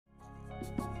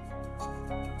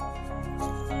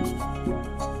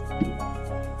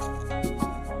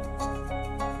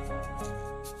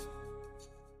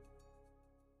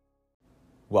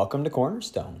Welcome to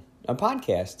Cornerstone, a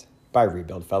podcast by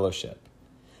Rebuild Fellowship.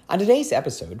 On today's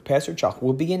episode, Pastor Chuck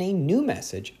will begin a new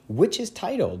message, which is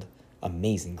titled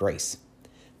Amazing Grace.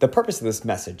 The purpose of this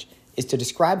message is to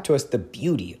describe to us the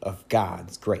beauty of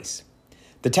God's grace.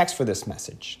 The text for this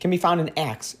message can be found in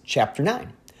Acts chapter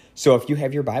 9. So if you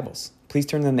have your Bibles, please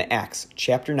turn them to Acts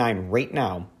chapter 9 right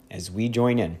now as we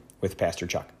join in with Pastor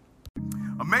Chuck.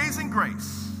 Amazing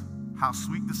grace, how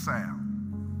sweet the sound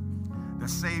that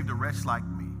saved a wretch like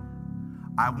me.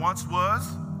 I once was,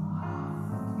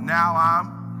 now I.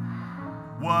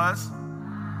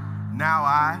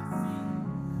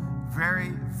 Very,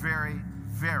 very,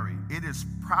 very. It is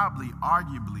probably,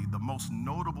 arguably, the most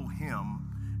notable hymn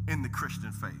in the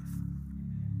Christian faith.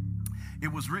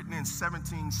 It was written in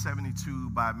 1772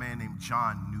 by a man named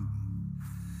John Newton.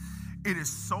 It is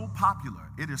so popular.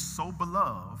 It is so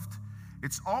beloved.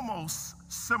 It's almost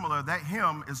similar. That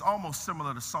hymn is almost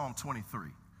similar to Psalm 23.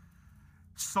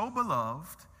 So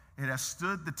beloved, it has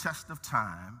stood the test of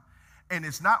time, and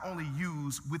it's not only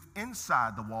used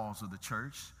inside the walls of the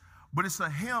church, but it's a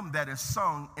hymn that is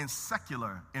sung in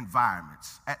secular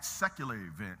environments, at secular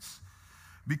events.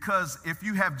 Because if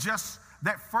you have just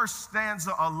that first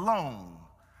stanza alone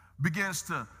begins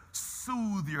to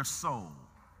soothe your soul.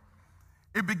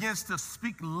 It begins to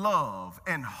speak love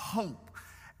and hope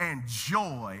and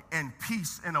joy and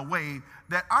peace in a way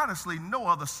that honestly no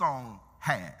other song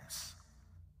has.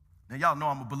 Now y'all know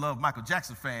I'm a beloved Michael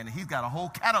Jackson fan, and he's got a whole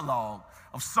catalog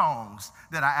of songs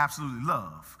that I absolutely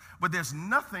love. But there's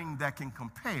nothing that can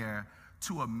compare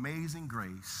to Amazing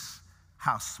Grace,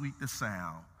 how sweet the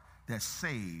sound that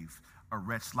saved a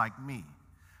wretch like me.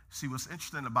 See, what's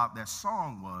interesting about that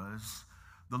song was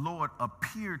the Lord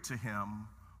appeared to him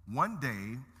one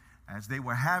day as they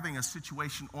were having a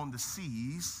situation on the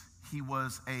seas. He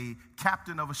was a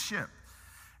captain of a ship,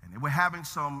 and they were having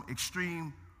some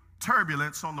extreme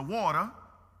turbulence on the water.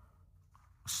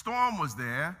 A storm was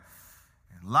there,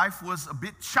 and life was a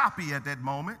bit choppy at that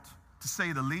moment, to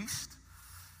say the least.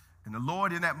 And the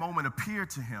Lord in that moment appeared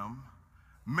to him,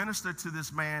 ministered to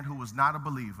this man who was not a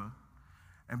believer,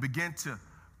 and began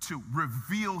to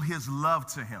reveal his love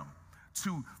to him,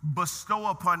 to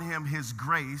bestow upon him his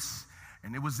grace.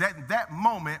 And it was at that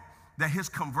moment that his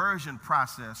conversion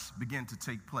process began to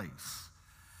take place.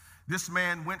 This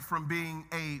man went from being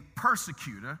a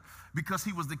persecutor because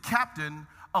he was the captain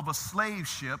of a slave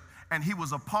ship, and he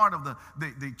was a part of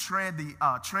the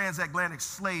transatlantic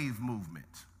slave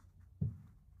movement.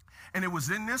 And it was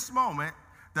in this moment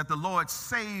that the Lord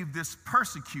saved this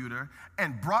persecutor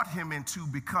and brought him into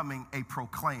becoming a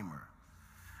proclaimer.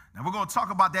 Now, we're going to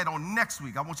talk about that on next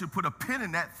week. I want you to put a pin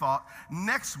in that thought.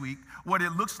 Next week, what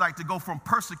it looks like to go from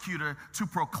persecutor to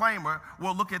proclaimer.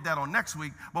 We'll look at that on next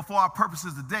week. But for our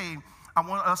purposes today, I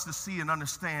want us to see and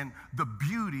understand the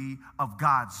beauty of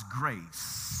God's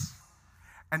grace,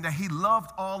 and that he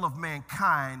loved all of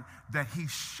mankind, that he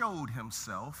showed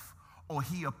himself, or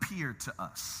he appeared to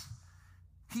us.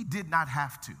 He did not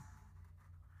have to.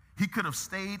 He could have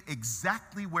stayed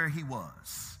exactly where he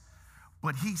was.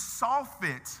 But he saw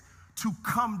fit to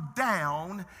come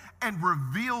down and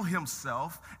reveal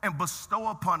himself and bestow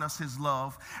upon us his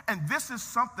love. And this is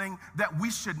something that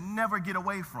we should never get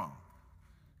away from.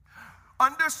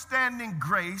 Understanding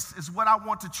grace is what I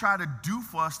want to try to do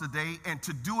for us today, and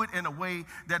to do it in a way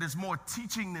that is more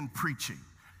teaching than preaching.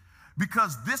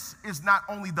 Because this is not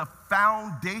only the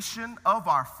foundation of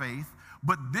our faith,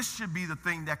 but this should be the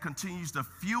thing that continues to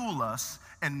fuel us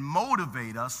and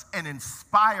motivate us and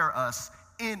inspire us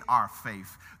in our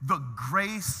faith. The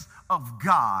grace of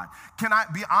God. Can I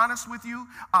be honest with you?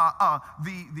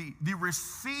 The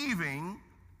receiving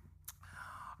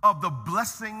of the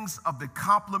blessings, of the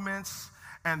compliments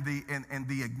and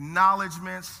the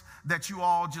acknowledgments that you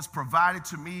all just provided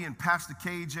to me and Pastor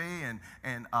KJ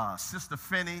and Sister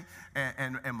Finney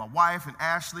and my wife and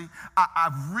Ashley.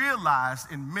 I've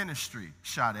realized in ministry,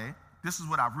 Sade, this is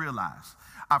what I've realized.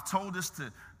 I've told this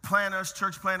to planners,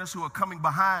 church planners who are coming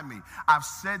behind me. I've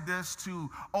said this to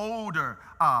older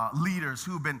leaders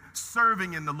who've been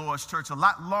serving in the Lord's church a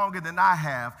lot longer than I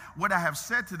have. What I have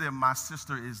said to them, my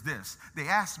sister, is this. They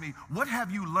ask me, what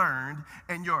have you learned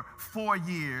in your 4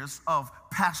 years of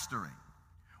pastoring?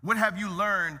 What have you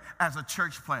learned as a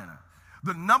church planner?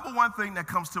 The number one thing that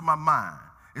comes to my mind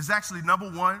is actually number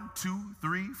 1, 2,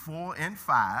 3, 4, and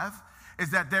 5, is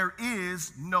that there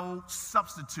is no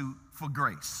substitute for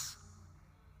grace.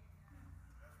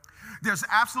 There's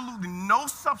absolutely no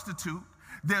substitute.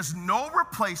 There's no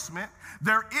replacement.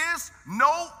 There is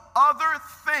no other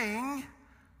thing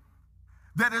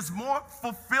that is more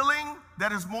fulfilling,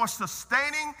 that is more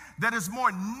sustaining, that is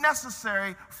more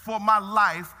necessary for my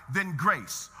life than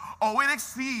grace. Oh, it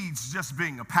exceeds just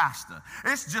being a pastor.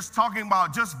 It's just talking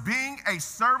about just being a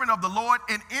servant of the Lord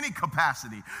in any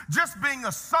capacity, just being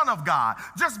a son of God,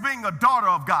 just being a daughter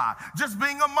of God, just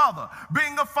being a mother,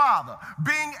 being a father,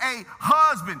 being a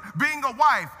husband, being a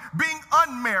wife, being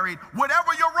unmarried, whatever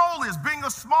your role is, being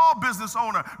a small business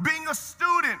owner, being a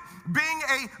student, being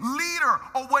a leader,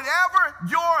 or whatever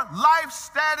your life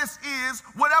status is,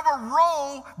 whatever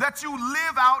role that you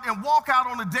live out and walk out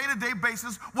on a day-to-day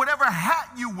basis, whatever hat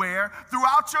you wear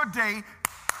throughout your day,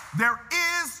 there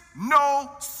is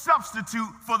no substitute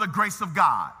for the grace of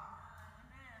God.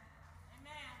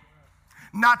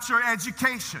 Amen. Not your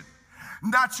education,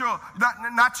 not your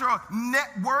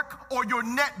network or your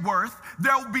net worth.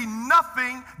 There will be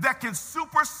nothing that can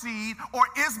supersede or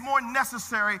is more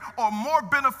necessary or more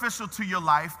beneficial to your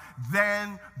life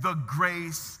than the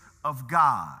grace of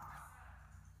God.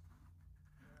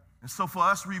 And so for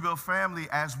us, Rebuild Family,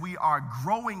 as we are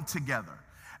growing together,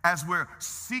 as we're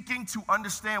seeking to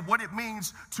understand what it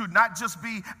means to not just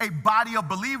be a body of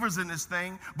believers in this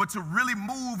thing, but to really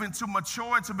move into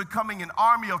mature into becoming an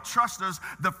army of trusters,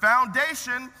 the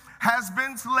foundation has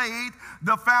been laid.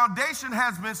 The foundation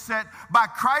has been set by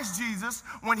Christ Jesus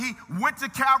when he went to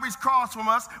Calvary's cross from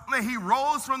us, when he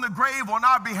rose from the grave on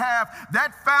our behalf.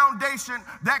 That foundation,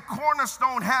 that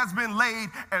cornerstone has been laid,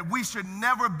 and we should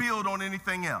never build on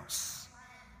anything else.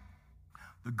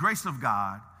 The grace of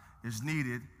God is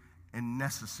needed and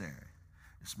necessary.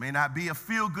 This may not be a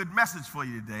feel-good message for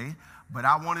you today, but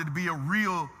I want it to be a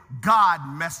real God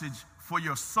message for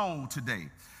your soul today.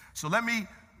 So let me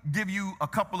give you a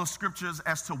couple of scriptures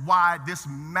as to why this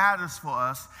matters for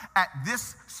us at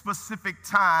this specific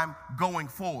time going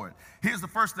forward. Here's the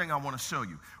first thing I want to show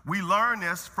you. We learned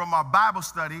this from our Bible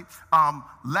study,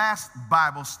 last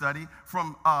Bible study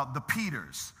from the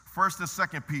Peters. 1st and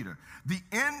 2nd Peter. The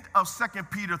end of 2nd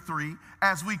Peter 3,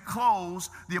 as we close,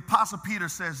 the Apostle Peter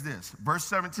says this, verse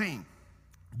 17.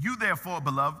 You therefore,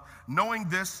 beloved, knowing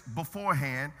this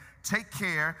beforehand, take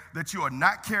care that you are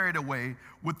not carried away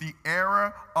with the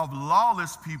error of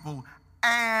lawless people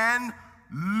and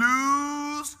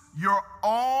lose your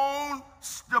own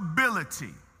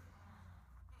stability.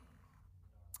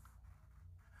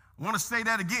 I want to say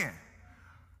that again.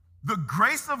 The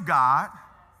grace of God,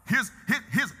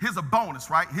 here's a bonus,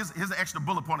 right? Here's an extra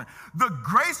bullet point. The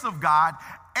grace of God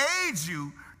aids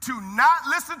you to not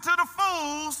listen to the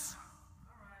fools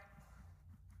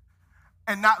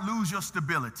and not lose your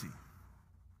stability.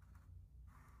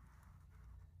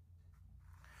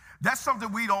 That's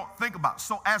something we don't think about.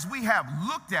 So as we have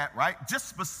looked at, right, just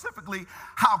specifically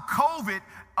how COVID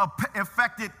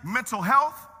affected mental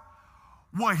health,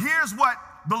 well, here's what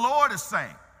the Lord is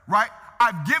saying, right?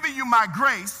 I've given you my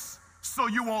grace so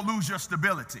you won't lose your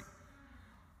stability.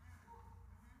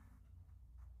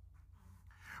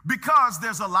 Because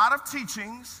there's a lot of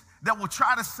teachings that will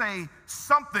try to say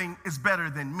something is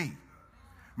better than me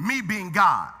being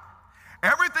God.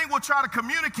 Everything will try to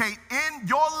communicate in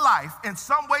your life in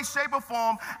some way, shape, or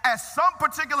form at some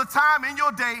particular time in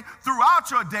your day,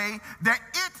 throughout your day, that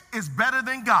it is better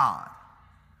than God.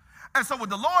 And so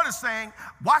what the Lord is saying,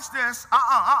 watch this,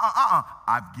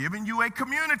 I've given you a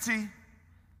community.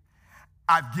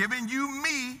 I've given you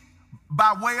me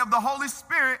by way of the Holy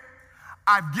Spirit.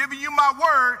 I've given you my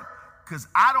word because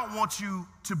I don't want you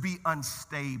to be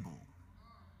unstable.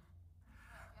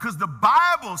 Because the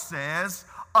Bible says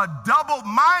a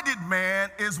double-minded man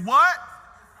is what?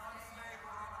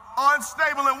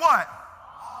 Unstable in what?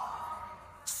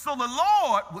 So the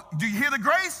Lord, do you hear the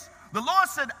grace? The Lord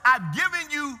said, I've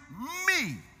given you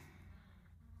me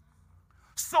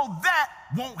so that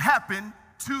won't happen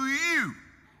to you.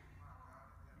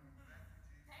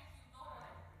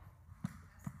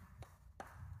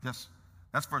 Yes,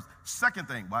 that's first. Second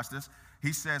thing, watch this.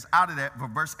 He says out of that,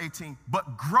 verse 18,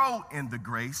 but grow in the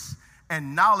grace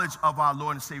and knowledge of our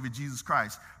Lord and Savior Jesus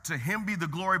Christ. To him be the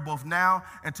glory both now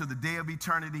and to the day of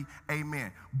eternity.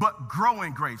 Amen. But grow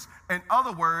in grace. In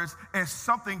other words, it's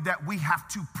something that we have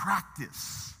to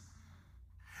practice.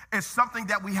 It's something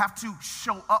that we have to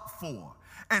show up for.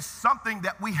 It's something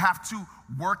that we have to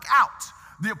work out.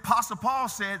 The Apostle Paul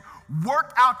said,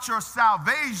 work out your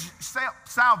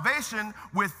salvation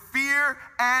with fear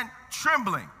and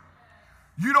trembling.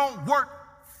 You don't work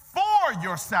for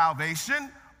your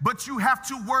salvation, but you have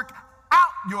to work out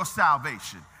your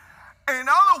salvation. In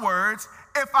other words,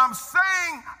 if I'm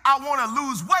saying I want to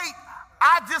lose weight,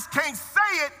 I just can't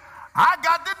say it. I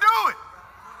got to do it.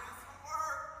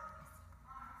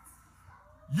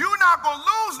 You're not going to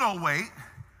lose no weight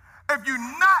if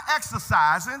you're not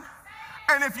exercising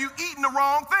and if you're eating the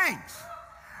wrong things.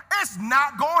 It's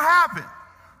not going to happen.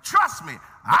 Trust me,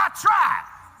 I tried.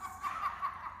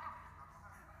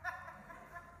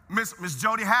 Miss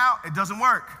Jody Howe, it doesn't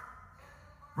work,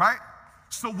 right?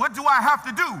 So what do I have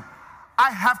to do?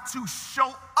 I have to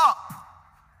show up.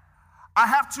 I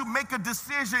have to make a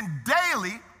decision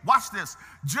daily. Watch this.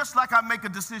 Just like I make a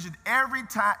decision every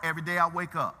day I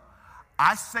wake up.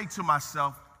 I say to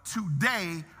myself,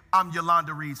 today I'm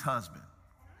Yolanda Reed's husband.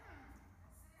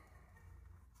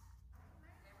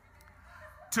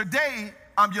 Today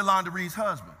I'm Yolanda Reed's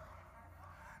husband.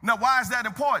 Now, why is that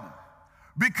important?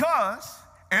 Because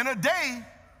in a day,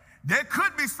 there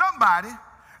could be somebody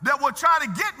that will try to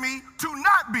get me to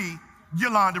not be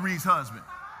Yolanda Reed's husband.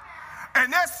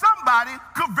 And that somebody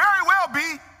could very well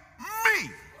be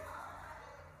me.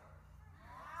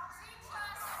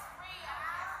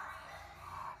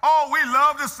 Oh, we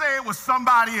love to say it was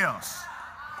somebody else.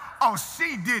 Oh,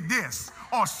 she did this,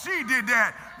 or she did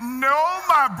that. No,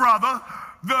 my brother,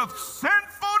 the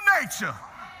sinful nature,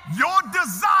 your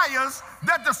desires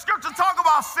that the scripture talk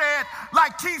about said,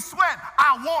 like Keith Sweat,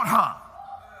 I want her.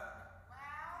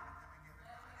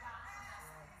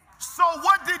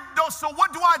 So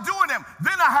what do I do in them?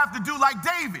 Then I have to do like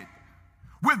David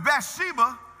with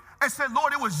Bathsheba and say,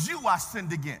 Lord, it was you I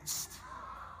sinned against.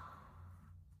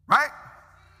 Right?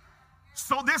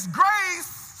 So this grace,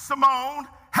 Simone,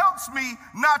 helps me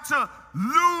not to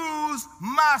lose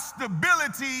my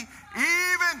stability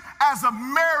even as a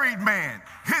married man.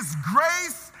 His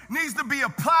grace needs to be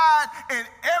applied in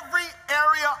every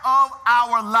area of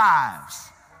our lives.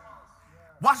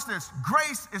 Watch this.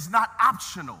 Grace is not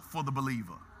optional for the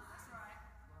believer.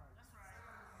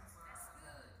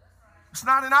 It's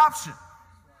not an option.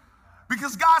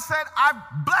 Because God said,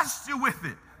 I've blessed you with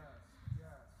it.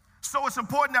 So it's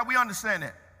important that we understand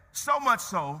that. So much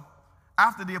so,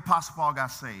 after the Apostle Paul got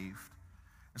saved,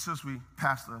 and since we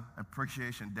passed the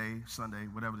Appreciation Day, Sunday,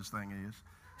 whatever this thing is,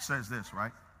 says this,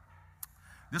 right?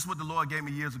 This is what the Lord gave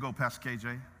me years ago, Pastor KJ,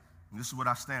 and this is what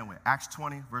I stand with. Acts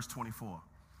 20, verse 24.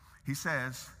 He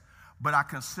says, but I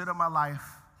consider my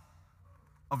life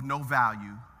of no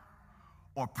value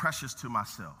or precious to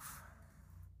myself,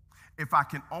 if I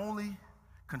can only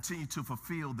continue to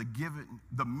fulfill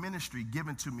the ministry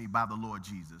given to me by the Lord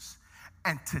Jesus,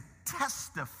 and to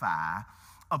testify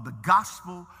of the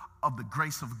gospel of the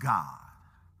grace of God.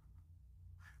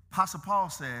 Apostle Paul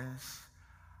says,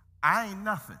 I ain't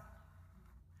nothing.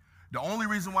 The only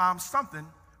reason why I'm something,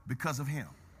 because of him.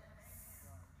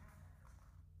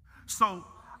 So,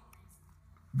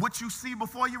 what you see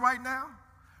before you right now,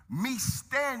 me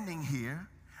standing here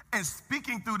and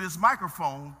speaking through this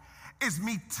microphone, is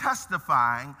me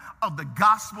testifying of the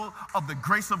gospel of the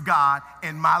grace of God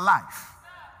in my life.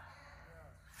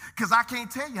 Because I can't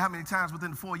tell you how many times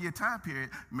within the 4-year time period,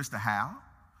 Mr. Howe,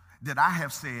 that I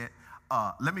have said,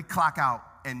 let me clock out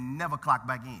and never clock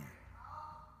back in.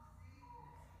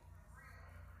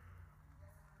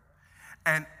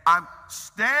 And I'm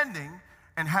standing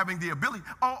and having the ability.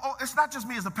 Oh, it's not just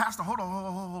me as a pastor. Hold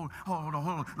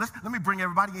on. Let me bring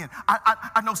everybody in.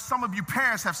 I know some of you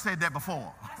parents have said that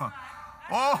before.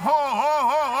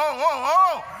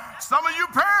 Some of you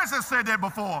parents have said that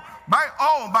before, right?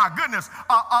 Oh, my goodness.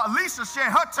 Alicia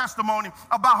shared her testimony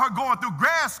about her going through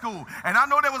grad school. And I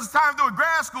know there was a time through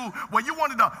grad school where you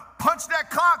wanted to punch that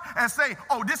clock and say,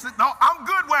 oh, I'm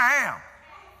good where I am.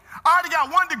 I already got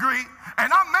 1 degree,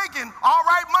 and I'm making all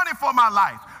right money for my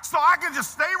life. So I can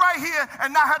just stay right here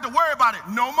and not have to worry about it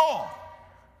no more.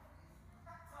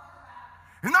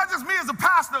 And not just me as a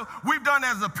pastor, we've done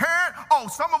as a parent. Oh,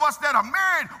 some of us that are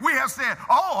married, we have said,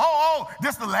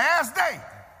 this is the last day.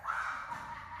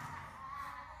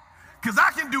 Because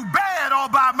I can do bad all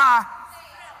by my.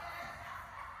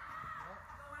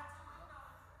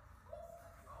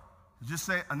 Just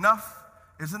say enough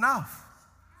is enough.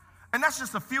 And that's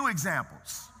just a few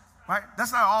examples, right?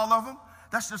 That's not all of them.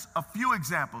 That's just a few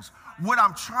examples. What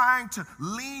I'm trying to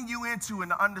lean you into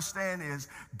and to understand is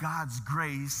God's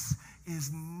grace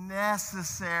is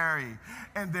necessary,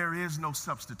 and there is no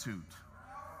substitute.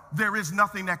 There is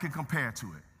nothing that can compare to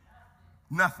it.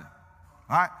 Nothing.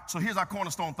 All right? So here's our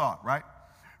cornerstone thought, right?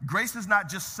 Grace is not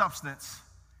just substance,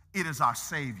 it is our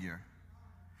Savior.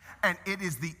 And it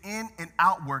is the in and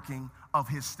outworking of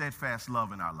his steadfast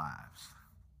love in our lives.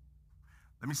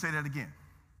 Let me say that again.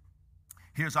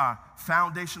 Here's our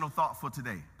foundational thought for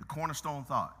today, the cornerstone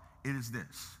thought. It is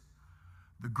this.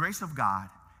 The grace of God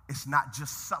is not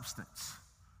just substance.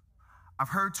 I've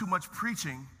heard too much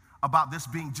preaching about this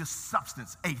being just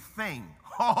substance, a thing.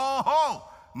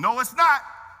 No, it's not.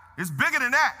 It's bigger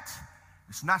than that.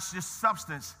 It's not just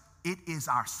substance. It is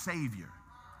our Savior.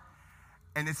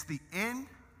 and it's the in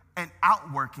and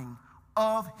outworking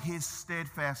of his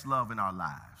steadfast love in our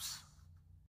lives.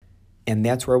 And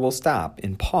that's where we'll stop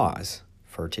and pause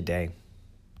for today.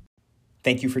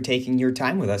 Thank you for taking your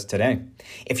time with us today.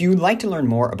 If you would like to learn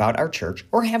more about our church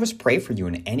or have us pray for you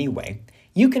in any way,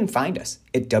 you can find us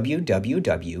at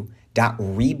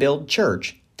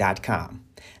www.rebuildchurch.com.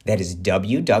 That is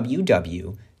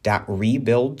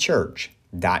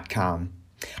www.rebuildchurch.com.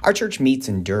 Our church meets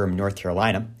in Durham, North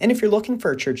Carolina, and if you're looking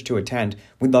for a church to attend,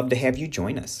 we'd love to have you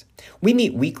join us. We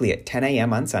meet weekly at 10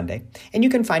 a.m. on Sunday, and you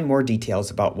can find more details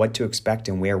about what to expect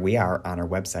and where we are on our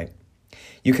website.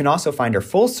 You can also find our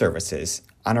full services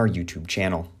on our YouTube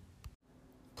channel.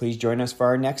 Please join us for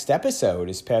our next episode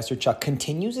as Pastor Chuck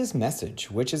continues his message,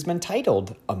 which has been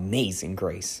titled Amazing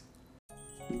Grace.